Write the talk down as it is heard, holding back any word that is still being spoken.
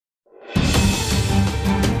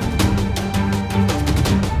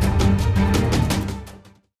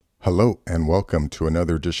Hello and welcome to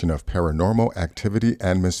another edition of Paranormal Activity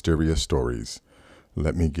and Mysterious Stories.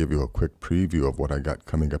 Let me give you a quick preview of what I got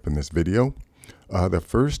coming up in this video. The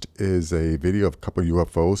first is a video of a couple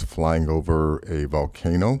UFOs flying over a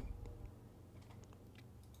volcano.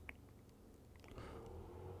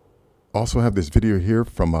 Also have this video here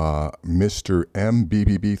from Mr.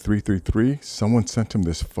 MBBB333. Someone sent him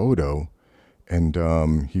this photo and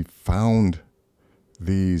he found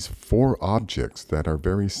these four objects that are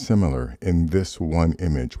very similar in this one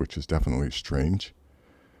image, which is definitely strange.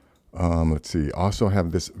 Let's see. Also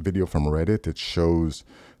have this video from Reddit that shows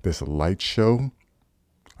this light show.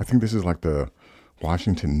 I think this is like the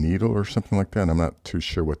Washington Needle or something like that. I'm not too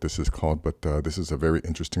sure what this is called, but this is a very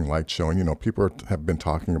interesting light show. And, you know, people have been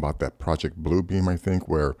talking about that Project Bluebeam, I think,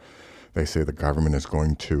 where they say the government is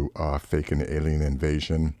going to fake an alien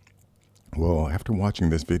invasion. Well, after watching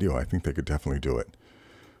this video, I think they could definitely do it.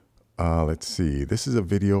 Let's see. This is a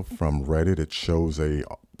video from Reddit. It shows a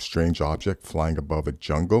strange object flying above a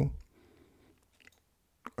jungle.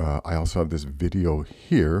 I also have this video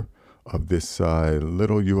here of this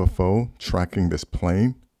little UFO tracking this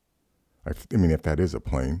plane. I mean, if that is a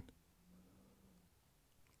plane.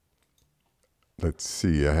 Let's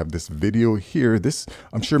see. I have this video here.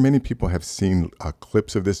 I'm sure many people have seen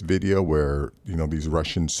clips of this video where, you know, these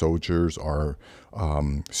Russian soldiers are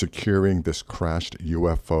securing this crashed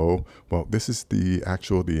UFO. Well, this is the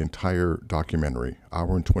entire documentary,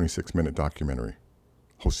 hour and 26-minute documentary,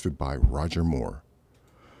 hosted by Roger Moore.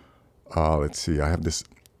 Let's see. I have this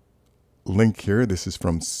link here. This is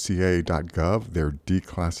from CIA.gov. They're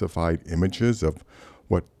declassified images of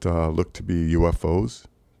what look to be UFOs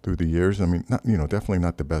through the years. I mean, not, you know, definitely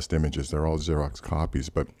not the best images. They're all Xerox copies,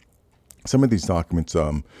 but some of these documents,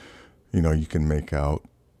 you know, you can make out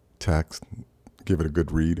text, give it a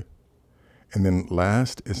good read. And then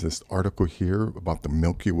last is this article here about the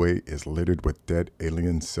Milky Way is littered with dead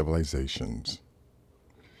alien civilizations.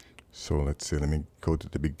 So let's see, let me go to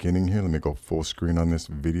the beginning here. Let me go full screen on this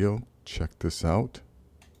video. Check this out.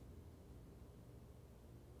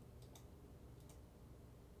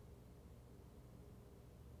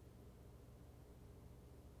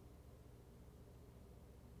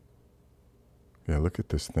 Yeah, look at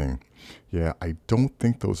this thing. Yeah, I don't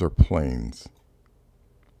think those are planes.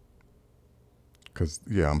 Because,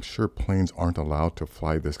 yeah, I'm sure planes aren't allowed to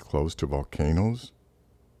fly this close to volcanoes.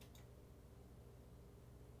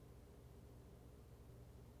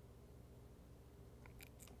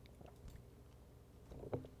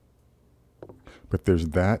 But there's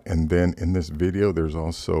that, and then in this video, there's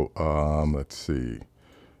also, let's see,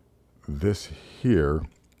 this here.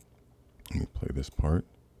 Let me play this part.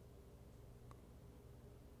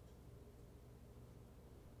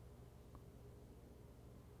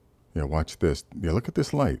 Yeah, watch this. Yeah, look at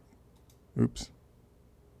this light. Oops.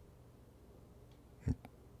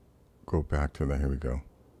 Go back to that. Here we go.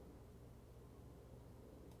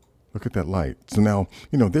 Look at that light. So now,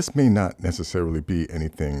 you know, this may not necessarily be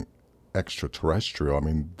anything extraterrestrial. I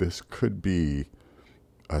mean, this could be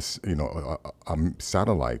a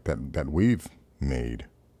satellite that we've made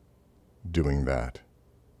doing that.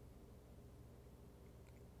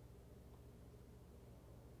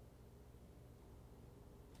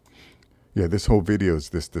 Yeah, this whole video is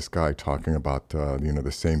this guy talking about, you know,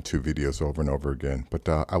 the same two videos over and over again. But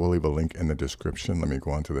I will leave a link in the description. Let me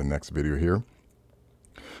go on to the next video here.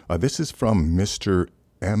 This is from Mr.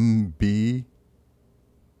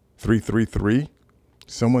 MB333.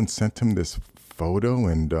 Someone sent him this photo,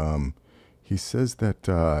 and he says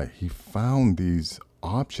that he found these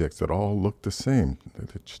objects that all look the same.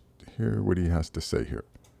 Let's hear what he has to say here.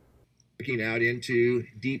 Looking out into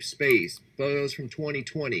deep space, photos from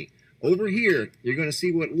 2020. Over here, you're going to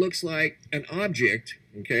see what looks like an object,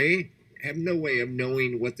 okay? I have no way of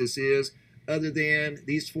knowing what this is other than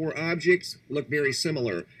these four objects look very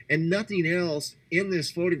similar. And nothing else in this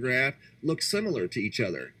photograph looks similar to each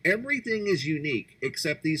other. Everything is unique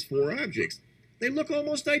except these four objects. They look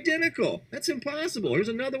almost identical. That's impossible. Here's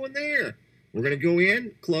another one there. We're going to go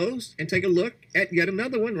in close and take a look at yet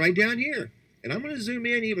another one right down here. And I'm going to zoom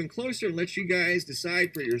in even closer and let you guys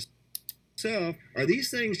decide for yourself. Are these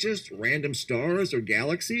things just random stars or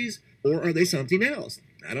galaxies, or are they something else?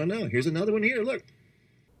 I don't know. Here's another one here. Look.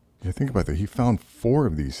 Yeah, think about that. He found four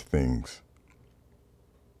of these things.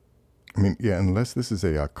 I mean, yeah, unless this is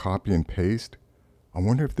a copy and paste, I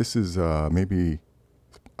wonder if this is maybe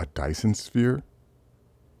a Dyson sphere,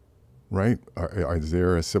 right? Is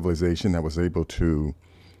there a civilization that was able to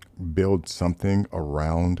build something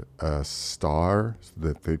around a star so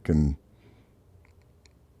that they can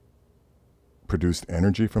produce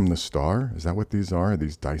energy from the star? Is that what these are?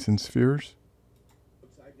 These Dyson spheres?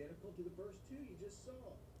 Looks identical.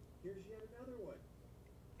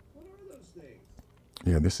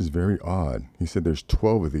 Yeah, this is very odd. He said there's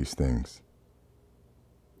 12 of these things,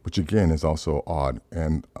 which again is also odd.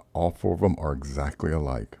 And all 4 of them are exactly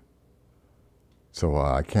alike. So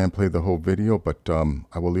I can't play the whole video, but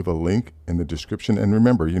I will leave a link in the description. And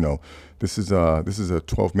remember, you know, this is a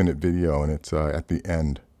 12-minute video, and it's at the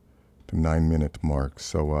end, the 9-minute mark.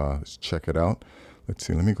 So let's check it out. Let's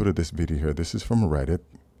see. Let me go to this video here. This is from Reddit.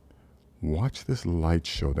 Watch this light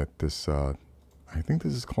show that this, I think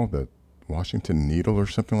this is called the Washington Needle or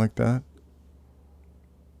something like that.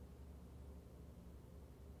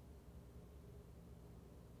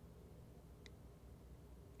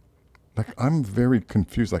 Like, I'm very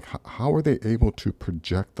confused. Like, how are they able to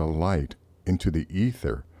project the light into the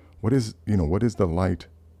ether? What is, you know, what is the light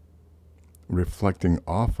reflecting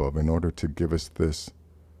off of in order to give us this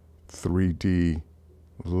 3D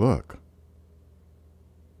look?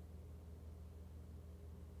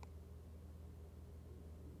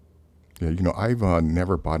 Yeah, you know, I've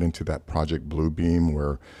never bought into that Project Bluebeam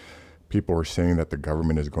where people are saying that the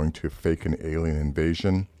government is going to fake an alien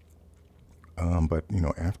invasion. But, you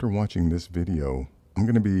know, after watching this video, I'm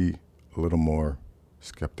going to be a little more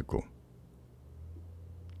skeptical.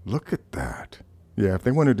 Look at that. Yeah, if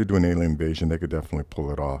they wanted to do an alien invasion, they could definitely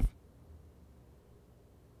pull it off.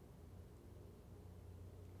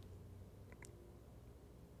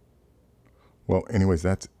 Well, anyways,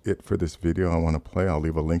 that's it for this video I want to play. I'll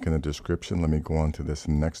leave a link in the description. Let me go on to this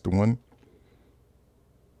next one.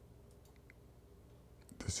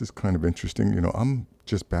 This is kind of interesting. You know, I'm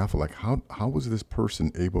just baffled. Like, how was this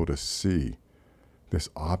person able to see this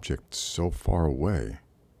object so far away?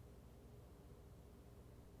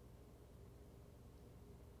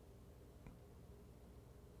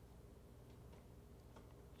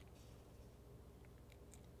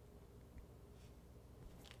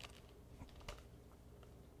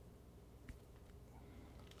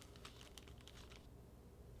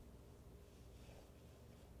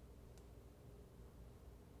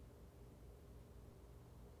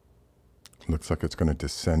 Looks like it's going to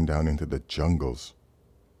descend down into the jungles.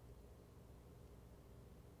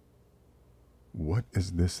 What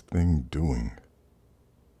is this thing doing?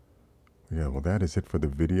 Yeah, well, that is it for the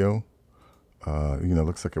video. You know,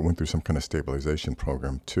 looks like it went through some kind of stabilization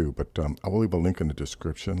program too, but I will leave a link in the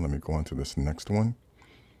description. Let me go on to this next one.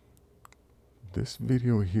 This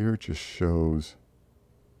video here just shows,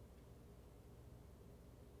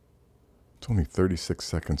 it's only 36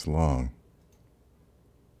 seconds long.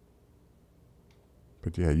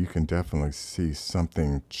 But yeah, you can definitely see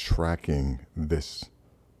something tracking this.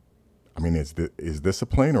 I mean, is this a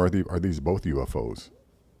plane, or are these both UFOs?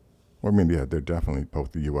 Well, I mean, yeah, they're definitely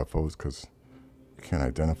both the UFOs because you can't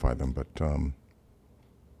identify them. But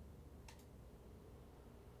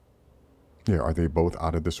yeah, are they both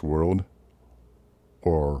out of this world,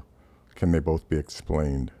 or can they both be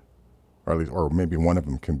explained, or at least, or maybe one of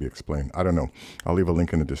them can be explained? I don't know. I'll leave a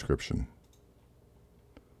link in the description.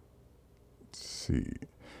 See.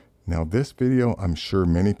 Now this video, I'm sure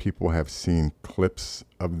many people have seen clips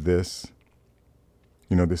of this.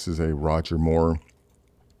 You know, this is a Roger Moore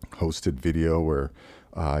hosted video where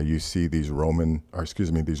you see these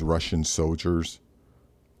these Russian soldiers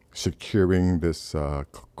securing this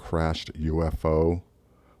crashed UFO.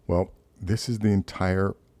 Well, this is the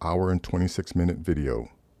entire hour and 26-minute video.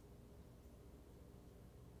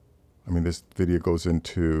 I mean, this video goes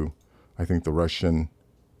into, I think, the Russian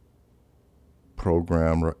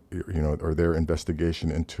program, you know, or their investigation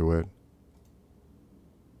into it.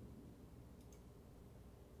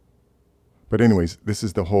 But anyways, this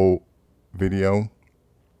is the whole video.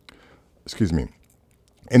 Excuse me.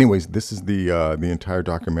 Anyways, this is the entire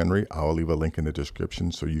documentary. I'll leave a link in the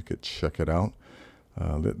description so you could check it out.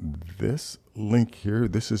 This link here,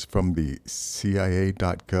 this is from the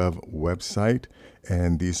CIA.gov website,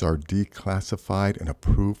 and these are declassified and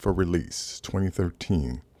approved for release,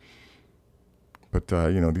 2013. But,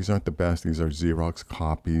 you know, these aren't the best. These are Xerox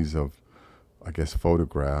copies of, I guess,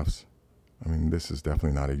 photographs. I mean, this is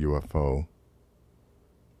definitely not a UFO.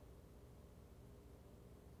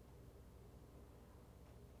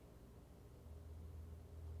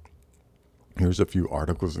 Here's a few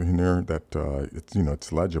articles in there that, it's, you know,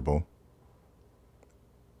 it's legible.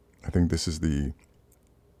 I think this is the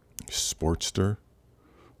Sportster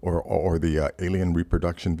or the alien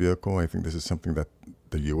reproduction vehicle. I think this is something that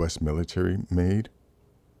the U.S. military made.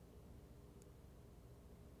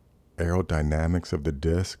 Aerodynamics of the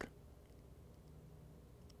disc.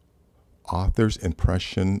 Author's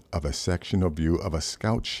impression of a sectional view of a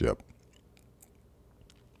scout ship.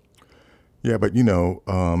 Yeah, but you know,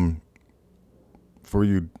 for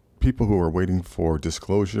you people who are waiting for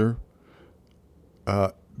disclosure,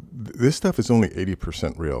 this stuff is only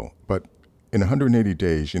 80% real. But in 180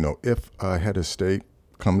 days, if a head of state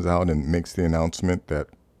comes out and makes the announcement that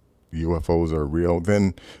UFOs are real,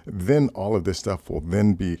 then all of this stuff will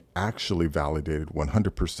then be actually validated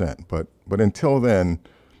 100%. But until then,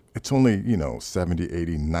 it's only, 70,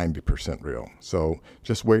 80, 90% real. So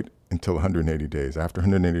just wait until 180 days. After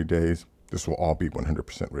 180 days, this will all be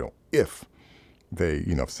 100% real. If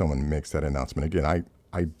if someone makes that announcement. Again,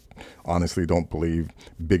 I honestly don't believe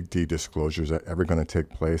big D disclosures are ever going to take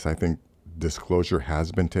place. I think disclosure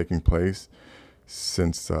has been taking place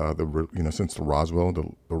since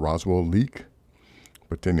the Roswell leak.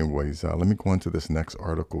 But anyways, let me go on to this next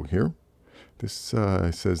article here. This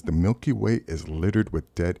says the Milky Way is littered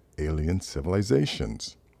with dead alien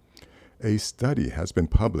civilizations. A study has been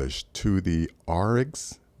published to the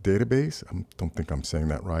ARIGS database. I don't think I'm saying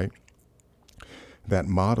that right. That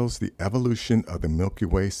models the evolution of the Milky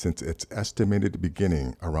Way since its estimated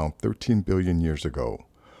beginning around 13 billion years ago.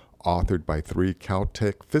 Authored by 3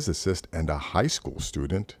 Caltech physicists and a high school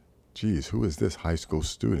student. Geez, who is this high school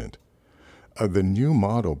student? The new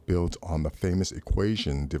model builds on the famous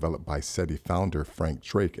equation developed by SETI founder Frank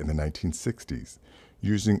Drake in the 1960s.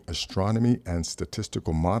 Using astronomy and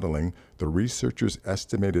statistical modeling, the researchers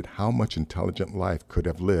estimated how much intelligent life could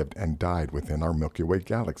have lived and died within our Milky Way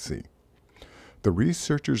galaxy. The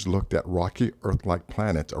researchers looked at rocky Earth-like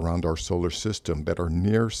planets around our solar system that are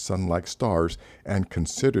near sun-like stars and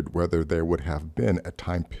considered whether there would have been a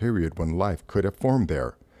time period when life could have formed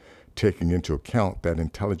there, taking into account that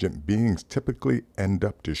intelligent beings typically end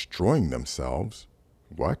up destroying themselves.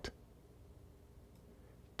 What?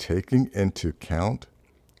 Taking into account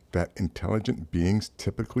that intelligent beings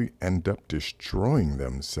typically end up destroying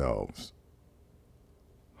themselves.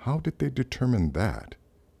 How did they determine that?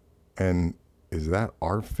 And is that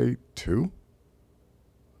our fate too?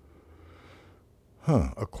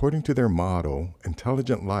 According to their model,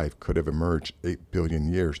 intelligent life could have emerged 8 billion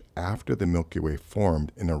years after the Milky Way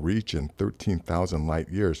formed in a region 13,000 light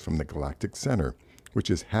years from the galactic center, which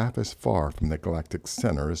is half as far from the galactic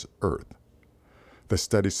center as Earth. The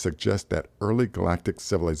studies suggest that early galactic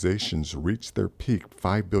civilizations reached their peak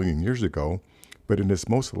 5 billion years ago, but it is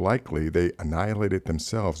most likely they annihilated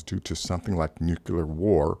themselves due to something like nuclear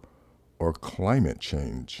war or climate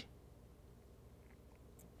change.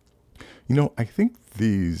 I think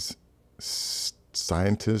these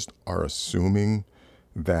scientists are assuming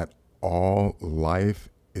that all life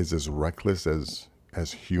is as reckless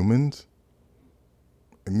as humans.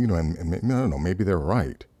 And, and I don't know, maybe they're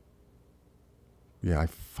right. Yeah, I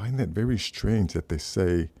find that very strange that they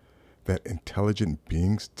say that intelligent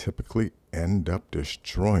beings typically end up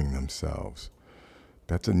destroying themselves.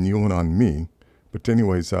 That's a new one on me. But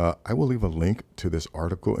anyways, I will leave a link to this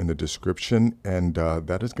article in the description, and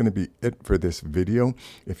that is going to be it for this video.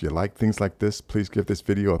 If you like things like this, please give this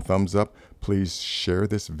video a thumbs up. Please share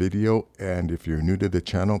this video, and if you're new to the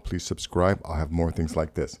channel, please subscribe. I'll have more things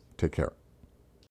like this. Take care.